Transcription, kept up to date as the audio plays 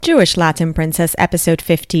Jewish Latin Princess, Episode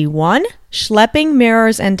 51, Schlepping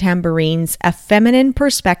Mirrors and Tambourines, A Feminine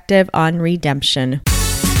Perspective on Redemption.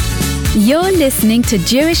 You're listening to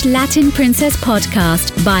Jewish Latin Princess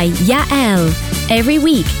Podcast by Yael. Every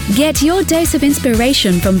week, get your dose of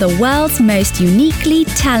inspiration from the world's most uniquely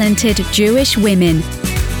talented Jewish women.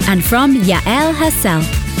 And from Yael herself,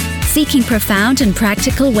 seeking profound and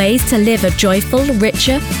practical ways to live a joyful,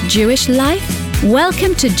 richer Jewish life?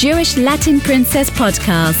 Welcome to Jewish Latin Princess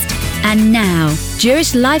Podcast. And now,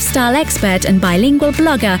 Jewish lifestyle expert and bilingual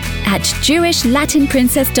blogger at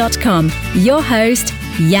JewishLatinPrincess.com, your host,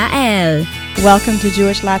 Yael. Welcome to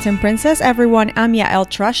Jewish Latin Princess, everyone. I'm Yael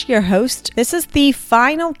Trush, your host. This is the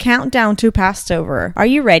final countdown to Passover. Are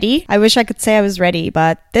you ready? I wish I could say I was ready,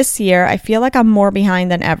 but this year I feel like I'm more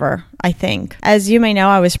behind than ever, I think. As you may know,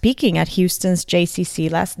 I was speaking at Houston's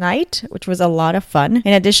JCC last night, which was a lot of fun.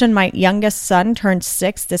 In addition, my youngest son turned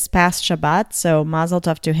 6 this past Shabbat, so mazel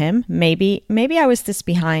tov to him. Maybe I was this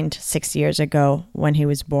behind 6 years ago when he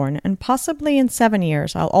was born, and possibly in 7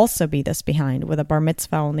 years I'll also be this behind with a bar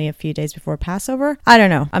mitzvah only a few days before Passover. I don't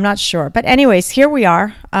know. I'm not sure. But anyways, here we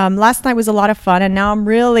are. Last night was a lot of fun, and now I'm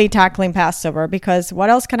really tackling Passover because what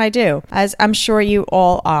else can I do? As I'm sure you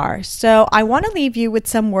all are. So I want to leave you with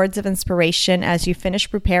some words of inspiration as you finish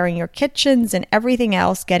preparing your kitchens and everything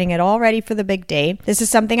else, getting it all ready for the big day. This is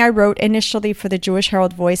something I wrote initially for the Jewish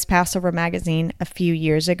Herald Voice Passover magazine a few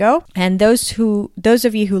years ago. And those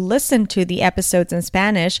of you who listened to the episodes in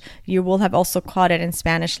Spanish, you will have also caught it in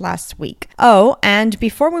Spanish last week. Oh, and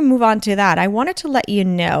before we move on to that, I wanted to let you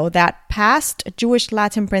know that past Jewish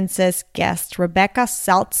Latin Princess guest Rebecca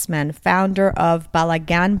Saltzman, founder of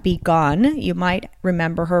Balagan Be Gone, you might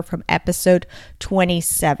remember her from episode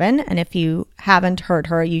 27. And if you haven't heard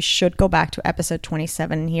her, you should go back to episode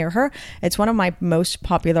 27 and hear her. It's one of my most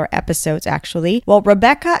popular episodes, actually. Well,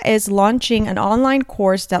 Rebecca is launching an online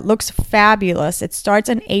course that looks fabulous. It starts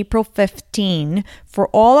on April 15 for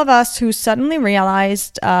all of us who suddenly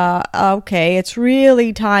realized, okay, it's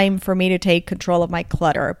really time for me to take control of my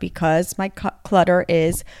clutter because my clutter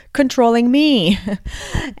is controlling me.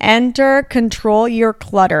 Enter Control Your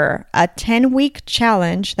Clutter, a 10-week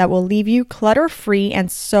challenge that will leave you clutter-free and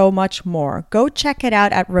so much more. Go check it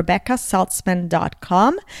out at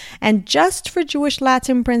RebeccaSaltzman.com. And just for Jewish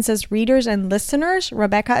Latin Princess readers and listeners,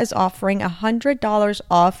 Rebecca is offering $100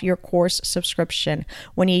 off your course subscription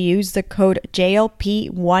when you use the code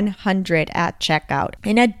JLP100 at checkout.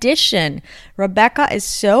 In addition, Rebecca is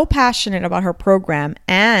so passionate about her program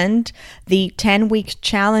and the 10-week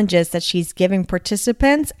challenges that she's giving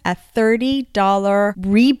participants a $30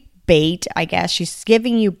 rebate. I guess she's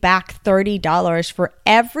giving you back $30 for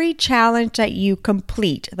every challenge that you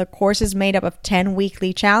complete. The course is made up of 10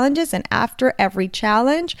 weekly challenges, and after every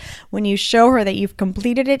challenge, when you show her that you've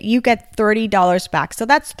completed it, you get $30 back. So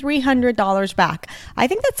that's $300 back. I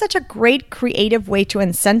think that's such a great creative way to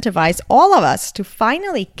incentivize all of us to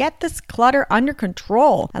finally get this clutter under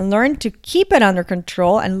control and learn to keep it under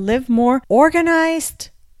control and live more organized,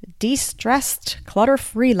 de-stressed,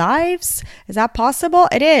 clutter-free lives. Is that possible?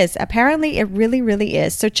 It is. Apparently, it really, really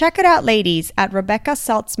is. So check it out, ladies, at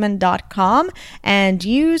RebeccaSaltzman.com and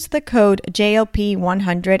use the code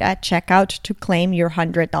JLP100 at checkout to claim your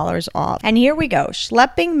 $100 off. And here we go.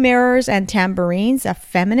 Schlepping Mirrors and Tambourines, A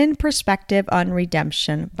Feminine Perspective on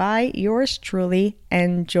Redemption by yours truly.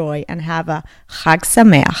 Enjoy and have a Chag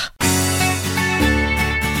Sameach.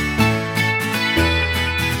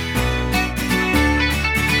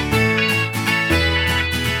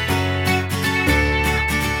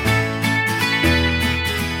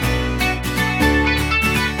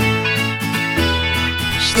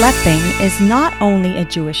 Schlepping is not only a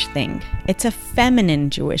Jewish thing, it's a feminine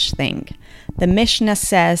Jewish thing. The Mishnah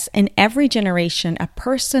says, in every generation, a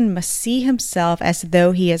person must see himself as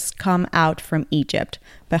though he has come out from Egypt.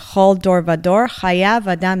 Bechol dor vador chayav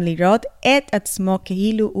adam lirot et atzmo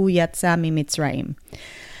kehilu hu yatsa mimitzrayim.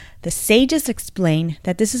 The sages explain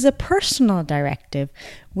that this is a personal directive.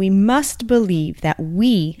 We must believe that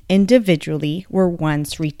we, individually, were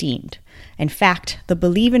once redeemed. In fact, the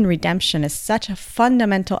belief in redemption is such a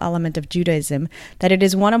fundamental element of Judaism that it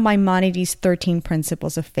is one of Maimonides' 13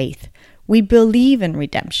 principles of faith. We believe in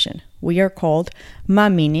redemption. We are called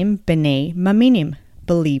Maminim B'nei Maminim,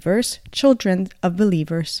 believers, children of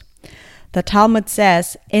believers. The Talmud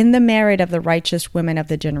says, in the merit of the righteous women of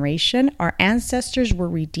the generation, our ancestors were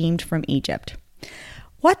redeemed from Egypt.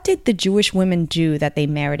 What did the Jewish women do that they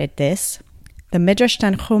merited this? The Midrash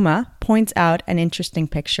Tanchuma points out an interesting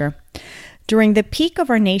picture. During the peak of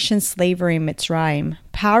our nation's slavery in Mitzrayim,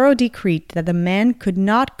 Paro decreed that the men could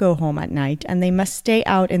not go home at night and they must stay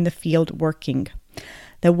out in the field working.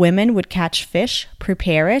 The women would catch fish,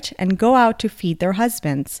 prepare it, and go out to feed their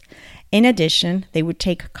husbands. In addition, they would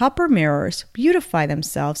take copper mirrors, beautify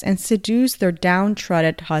themselves, and seduce their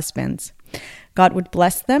downtrodden husbands. God would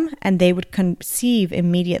bless them, and they would conceive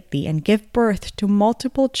immediately and give birth to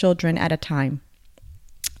multiple children at a time.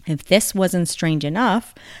 If this wasn't strange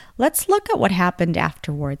enough, let's look at what happened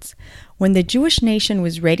afterwards. When the Jewish nation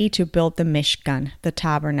was ready to build the Mishkan, the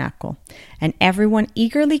tabernacle, and everyone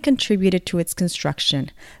eagerly contributed to its construction,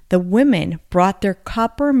 the women brought their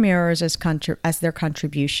copper mirrors as their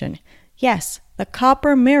contribution. Yes, the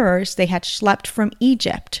copper mirrors they had schlepped from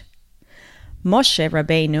Egypt. Moshe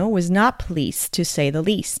Rabbeinu was not pleased, to say the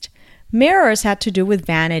least. Mirrors had to do with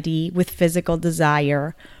vanity, with physical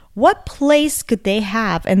desire. What place could they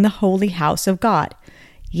have in the holy house of God?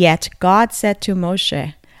 Yet God said to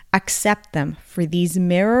Moshe, "Accept them, for these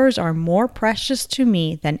mirrors are more precious to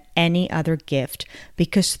me than any other gift,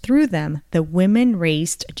 because through them the women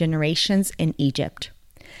raised generations in Egypt."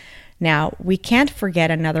 Now, we can't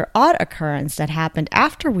forget another odd occurrence that happened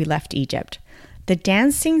after we left Egypt. The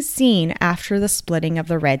dancing scene after the splitting of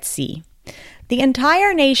the Red Sea. The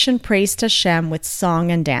entire nation praised Hashem with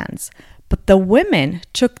song and dance, but the women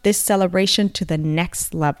took this celebration to the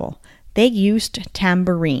next level. They used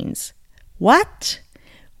tambourines. What?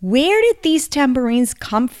 Where did these tambourines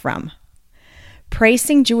come from?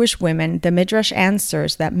 Praising Jewish women, the Midrash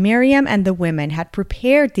answers that Miriam and the women had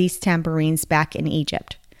prepared these tambourines back in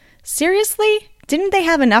Egypt. Seriously? Didn't they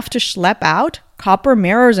have enough to schlep out, copper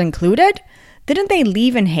mirrors included? Didn't they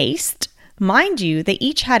leave in haste? Mind you, they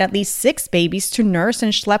each had at least 6 babies to nurse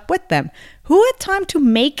and schlep with them. Who had time to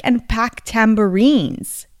make and pack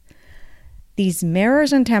tambourines? These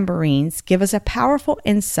mirrors and tambourines give us a powerful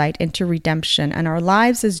insight into redemption and our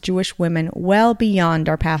lives as Jewish women well beyond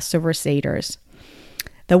our Passover Seders.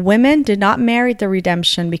 The women did not merit the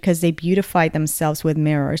redemption because they beautified themselves with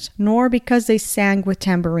mirrors, nor because they sang with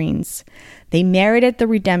tambourines. They merited the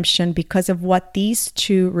redemption because of what these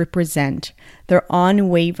two represent, their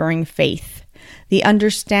unwavering faith, the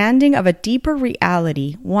understanding of a deeper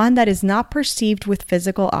reality, one that is not perceived with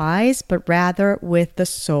physical eyes, but rather with the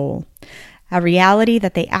soul, a reality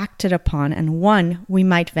that they acted upon, and one we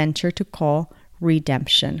might venture to call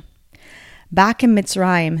redemption. Back in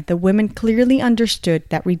Mitzrayim, the women clearly understood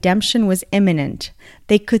that redemption was imminent.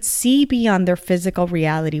 They could see beyond their physical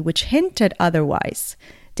reality, which hinted otherwise.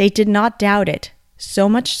 They did not doubt it, so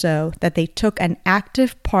much so that they took an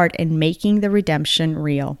active part in making the redemption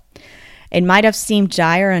real. It might have seemed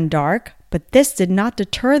dire and dark, but this did not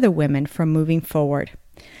deter the women from moving forward.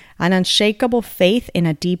 An unshakable faith in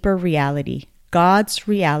a deeper reality, God's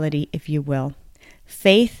reality, if you will.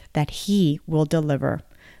 Faith that He will deliver.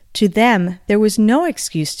 To them, there was no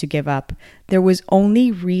excuse to give up. There was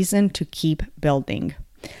only reason to keep building.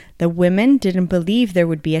 The women didn't believe there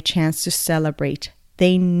would be a chance to celebrate.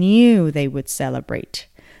 They knew they would celebrate.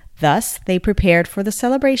 Thus, they prepared for the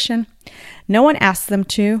celebration. No one asked them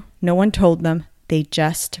to. No one told them. They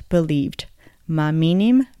just believed.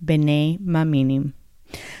 Ma'aminim b'nei ma'aminim.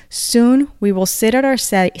 Soon, we will sit at our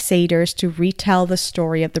seders to retell the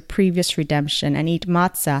story of the previous redemption and eat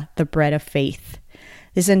matzah, the bread of faith.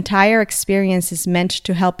 This entire experience is meant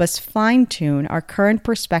to help us fine-tune our current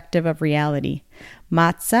perspective of reality.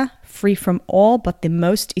 Matzah, free from all but the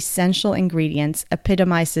most essential ingredients,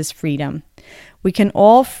 epitomizes freedom. We can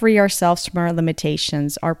all free ourselves from our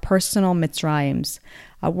limitations, our personal mitzrayims,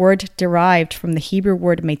 a word derived from the Hebrew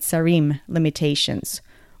word mitzarim, limitations.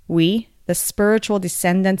 We, the spiritual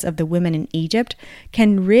descendants of the women in Egypt,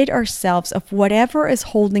 can rid ourselves of whatever is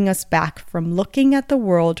holding us back from looking at the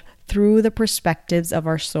world through the perspectives of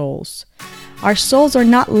our souls. Our souls are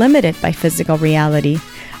not limited by physical reality.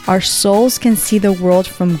 Our souls can see the world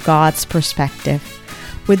from God's perspective.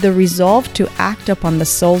 With the resolve to act upon the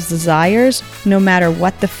soul's desires, no matter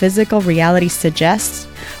what the physical reality suggests,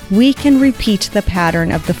 we can repeat the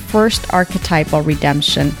pattern of the first archetypal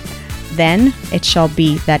redemption. Then it shall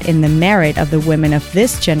be that in the merit of the women of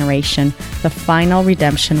this generation, the final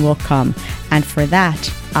redemption will come. And for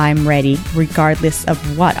that, I'm ready, regardless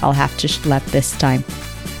of what I'll have to schlep this time.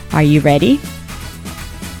 Are you ready?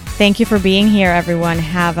 Thank you for being here, everyone.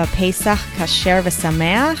 Have a Pesach Kasher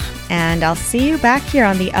V'Sameach, and I'll see you back here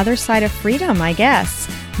on the other side of freedom, I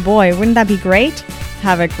guess. Boy, wouldn't that be great?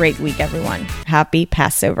 Have a great week, everyone. Happy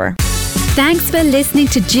Passover. Thanks for listening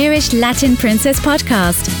to Jewish Latin Princess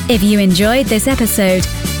Podcast. If you enjoyed this episode,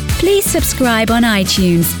 please subscribe on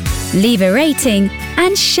iTunes, leave a rating,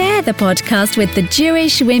 and share the podcast with the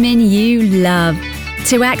Jewish women you love.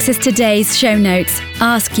 To access today's show notes,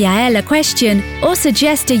 ask Yael a question, or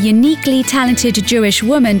suggest a uniquely talented Jewish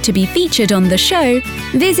woman to be featured on the show,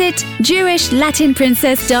 visit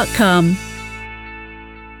JewishLatinPrincess.com.